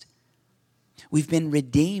best. We've been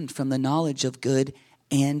redeemed from the knowledge of good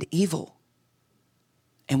and evil.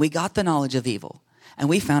 And we got the knowledge of evil. And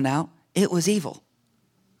we found out it was evil.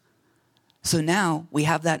 So now we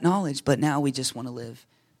have that knowledge, but now we just want to live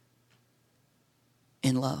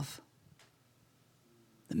in love.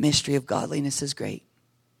 The mystery of godliness is great.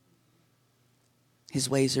 His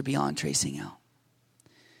ways are beyond tracing out.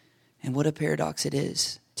 And what a paradox it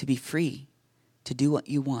is to be free to do what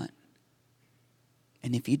you want.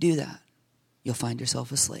 And if you do that, you'll find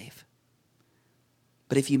yourself a slave.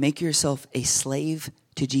 But if you make yourself a slave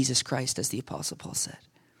to Jesus Christ, as the Apostle Paul said,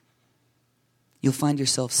 you'll find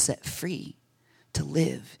yourself set free to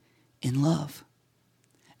live in love.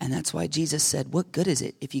 And that's why Jesus said, what good is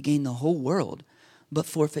it if you gain the whole world but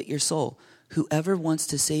forfeit your soul? Whoever wants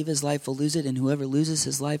to save his life will lose it, and whoever loses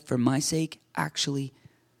his life for my sake actually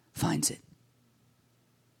finds it.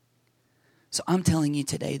 So I'm telling you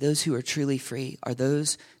today, those who are truly free are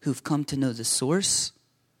those who've come to know the source,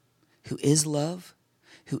 who is love,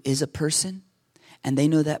 who is a person, and they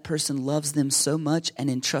know that person loves them so much, and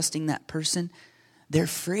in trusting that person, they're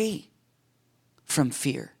free from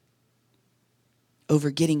fear over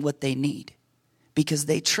getting what they need because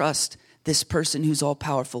they trust this person who's all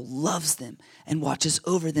powerful, loves them and watches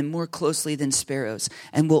over them more closely than sparrows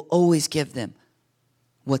and will always give them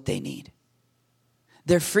what they need.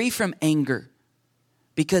 They're free from anger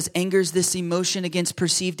because anger is this emotion against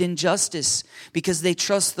perceived injustice, because they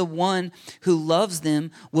trust the one who loves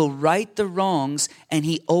them will right the wrongs, and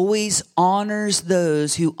he always honors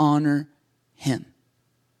those who honor him.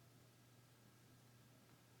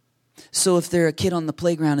 So if they're a kid on the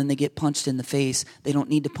playground and they get punched in the face, they don't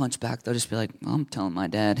need to punch back. They'll just be like, I'm telling my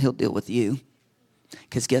dad, he'll deal with you.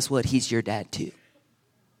 Because guess what? He's your dad too.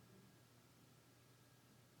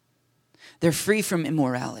 They're free from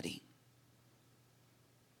immorality.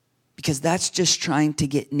 Because that's just trying to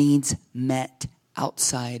get needs met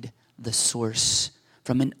outside the source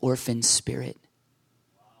from an orphan spirit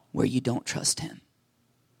where you don't trust him.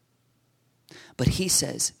 But he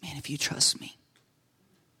says, man, if you trust me,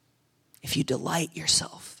 if you delight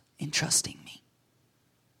yourself in trusting me,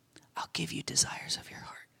 I'll give you desires of your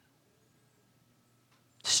heart.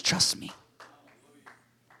 Just trust me.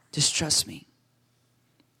 Just trust me.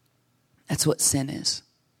 That's what sin is.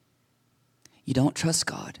 You don't trust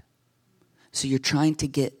God. So you're trying to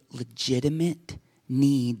get legitimate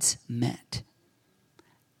needs met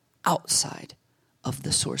outside of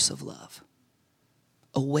the source of love,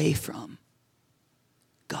 away from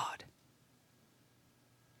God.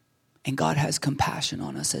 And God has compassion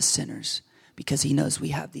on us as sinners because he knows we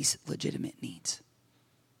have these legitimate needs.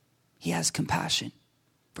 He has compassion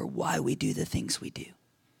for why we do the things we do.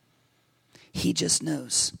 He just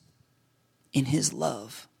knows in his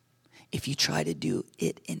love, if you try to do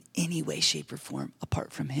it in any way, shape, or form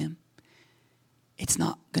apart from him, it's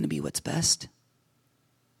not going to be what's best.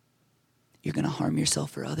 You're going to harm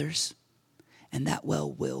yourself or others, and that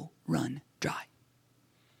well will run dry.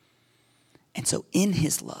 And so in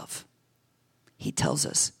his love, he tells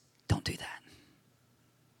us, don't do that.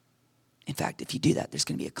 In fact, if you do that, there's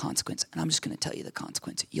going to be a consequence. And I'm just going to tell you the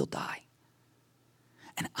consequence. You'll die.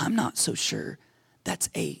 And I'm not so sure that's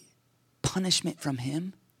a punishment from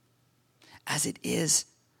him as it is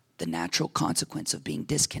the natural consequence of being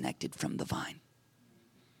disconnected from the vine.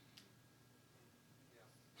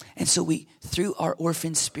 And so we, through our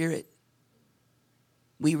orphan spirit,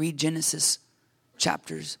 we read Genesis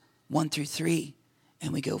chapters 1 through 3,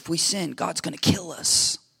 and we go, if we sin, God's going to kill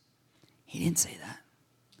us. He didn't say that.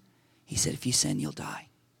 He said, if you sin, you'll die.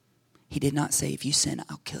 He did not say, if you sin,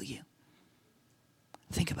 I'll kill you.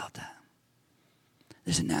 Think about that.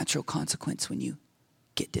 There's a natural consequence when you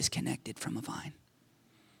get disconnected from a vine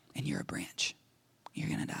and you're a branch. You're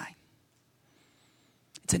going to die.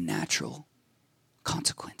 It's a natural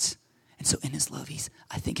consequence. And so in his love,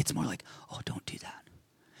 I think it's more like, oh, don't do that.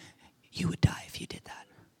 You would die if you did that.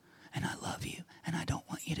 And I love you, and I don't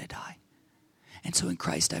want you to die. And so in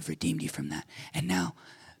Christ, I've redeemed you from that. And now,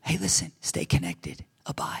 hey, listen, stay connected.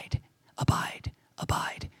 Abide, abide,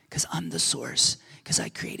 abide. Because I'm the source. Because I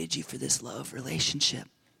created you for this love relationship.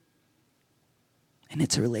 And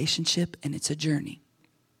it's a relationship, and it's a journey.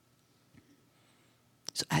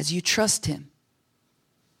 So as you trust him,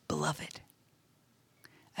 beloved,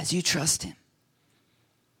 as you trust him,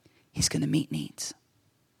 he's going to meet needs.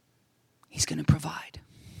 He's going to provide.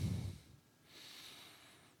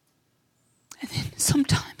 And then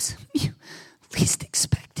sometimes you least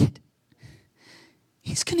expect it.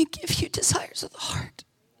 He's going to give you desires of the heart.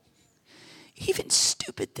 Even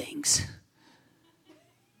stupid things.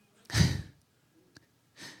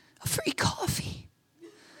 A free coffee.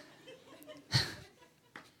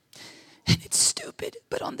 And it's stupid,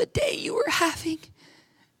 but on the day you were having,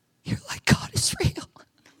 you're like, God is real.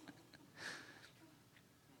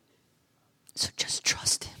 So just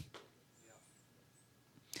trust him.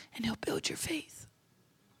 And he'll build your faith.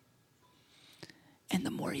 And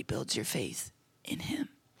the more he builds your faith in him,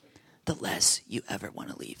 the less you ever want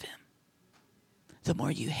to leave him. The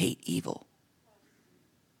more you hate evil.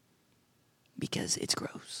 Because it's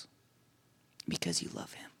gross. Because you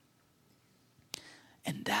love him.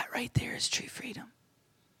 And that right there is true freedom.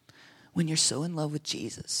 When you're so in love with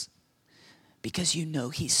Jesus, because you know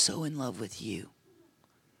he's so in love with you,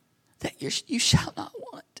 that you shall not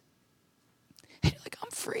want. And you're like, I'm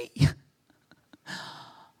free.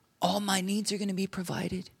 All my needs are going to be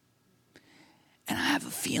provided. And I have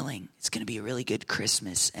a feeling it's going to be a really good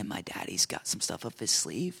Christmas, and my daddy's got some stuff up his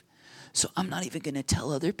sleeve. So I'm not even going to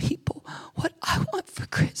tell other people what I want for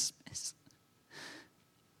Christmas.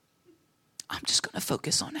 I'm just going to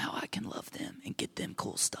focus on how I can love them and get them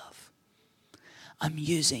cool stuff. I'm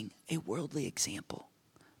using a worldly example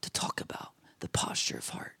to talk about the posture of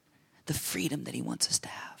heart, the freedom that he wants us to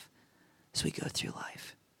have as we go through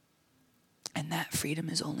life. And that freedom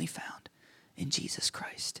is only found in Jesus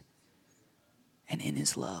Christ and in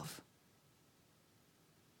his love.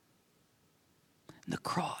 And the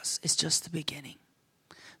cross is just the beginning.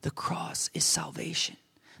 The cross is salvation.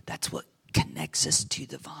 That's what connects us to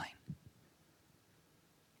the vine.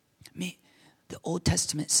 The Old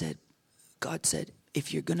Testament said, God said,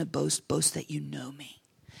 if you're going to boast, boast that you know me.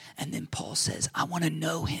 And then Paul says, I want to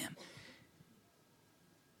know him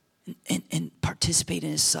and participate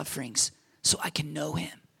in his sufferings so I can know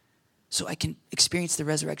him, so I can experience the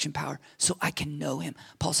resurrection power, so I can know him.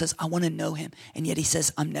 Paul says, I want to know him. And yet he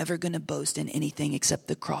says, I'm never going to boast in anything except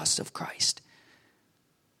the cross of Christ.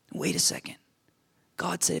 Wait a second.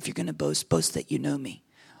 God said, if you're going to boast, boast that you know me.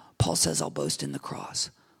 Paul says, I'll boast in the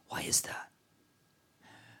cross. Why is that?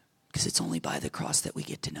 Because it's only by the cross that we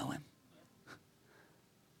get to know him.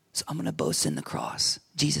 So I'm going to boast in the cross.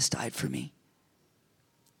 Jesus died for me.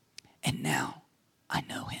 And now I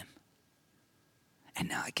know him. And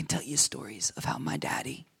now I can tell you stories of how my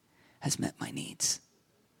daddy has met my needs.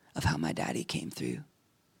 Of how my daddy came through.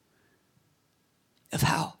 Of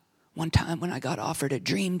how one time when I got offered a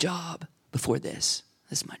dream job before this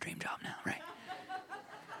is my dream job now, right?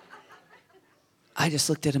 I just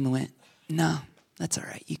looked at him and went, no, that's all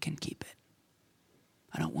right. You can keep it.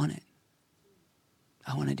 I don't want it.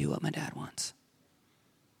 I want to do what my dad wants.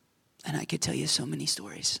 And I could tell you so many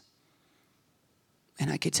stories.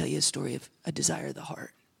 And I could tell you a story of a desire of the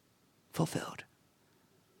heart fulfilled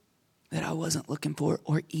that I wasn't looking for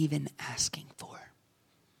or even asking for.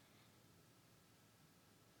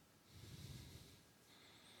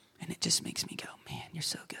 And it just makes me go, man, you're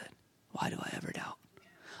so good. Why do I ever doubt?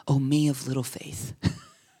 Oh, me of little faith.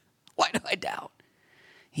 Why do I doubt?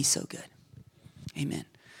 He's so good. Amen.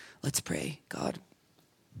 Let's pray. God,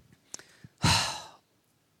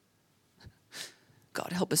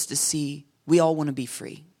 help us to see. We all want to be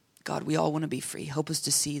free. God, we all want to be free. Help us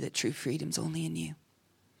to see that true freedom's only in you.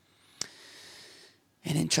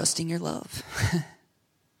 And in trusting your love.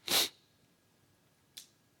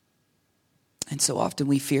 And so often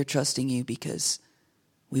we fear trusting you because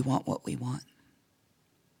we want what we want.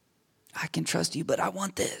 I can trust you, but I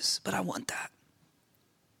want this, but I want that.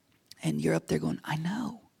 And you're up there going, I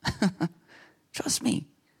know. Trust me.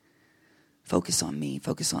 Focus on me.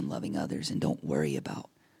 Focus on loving others and don't worry about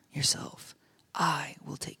yourself. I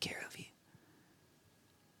will take care of you.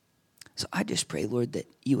 So I just pray, Lord, that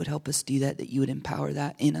you would help us do that, that you would empower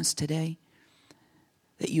that in us today,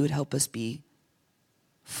 that you would help us be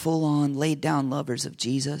full-on, laid-down lovers of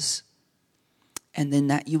Jesus, and then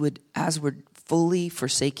that you would, as we're fully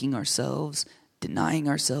forsaking ourselves, denying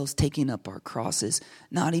ourselves, taking up our crosses,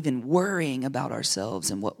 not even worrying about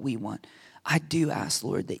ourselves and what we want, I do ask,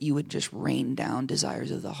 Lord, that you would just rain down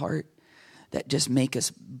desires of the heart that just make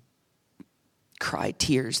us cry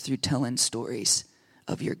tears through telling stories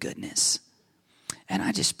of your goodness. And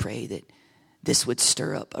I just pray that this would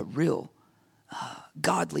stir up a real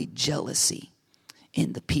godly jealousy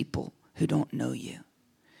in the people who don't know you,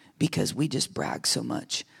 because we just brag so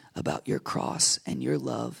much about your cross and your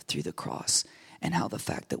love through the cross, and how the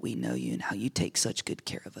fact that we know you and how you take such good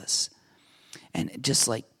care of us. And just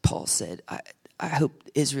like Paul said, I hope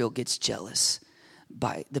Israel gets jealous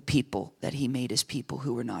by the people that he made his people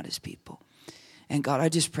who were not his people. And God, I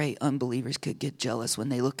just pray unbelievers could get jealous when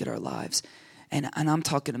they look at our lives. And I'm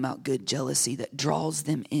talking about good jealousy that draws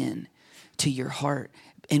them in to your heart.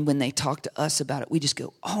 And when they talk to us about it, we just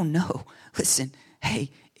go, oh no, listen,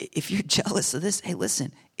 hey, if you're jealous of this, hey,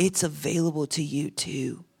 listen, it's available to you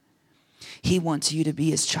too. He wants you to be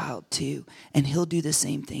his child too. And he'll do the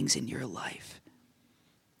same things in your life.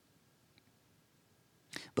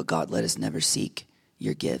 But God, let us never seek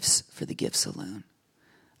your gifts for the gifts alone.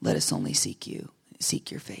 Let us only seek you, seek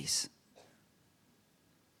your face.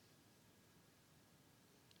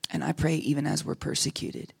 And I pray even as we're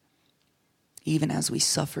persecuted, even as we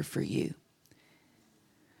suffer for you,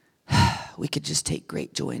 we could just take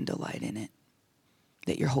great joy and delight in it.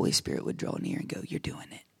 That your Holy Spirit would draw near and go, you're doing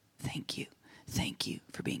it. Thank you. Thank you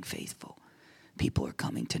for being faithful. People are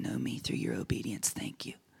coming to know me through your obedience. Thank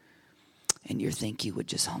you. And your thank you would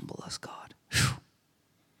just humble us, God. Whew.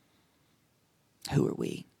 Who are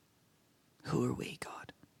we? Who are we,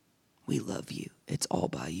 God? We love you. It's all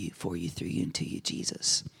by you, for you, through you, and to you,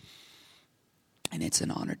 Jesus. And it's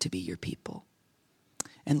an honor to be your people.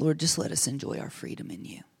 And Lord, just let us enjoy our freedom in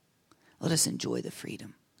you. Let us enjoy the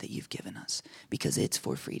freedom that you've given us, because it's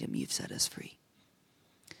for freedom you've set us free.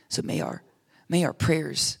 So may our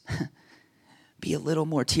prayers be a little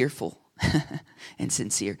more tearful and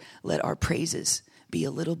sincere. Let our praises be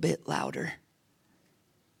a little bit louder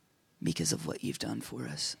because of what you've done for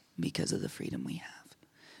us, because of the freedom we have.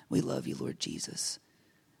 We love you, Lord Jesus.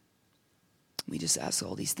 We just ask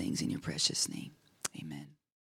all these things in your precious name. Amen.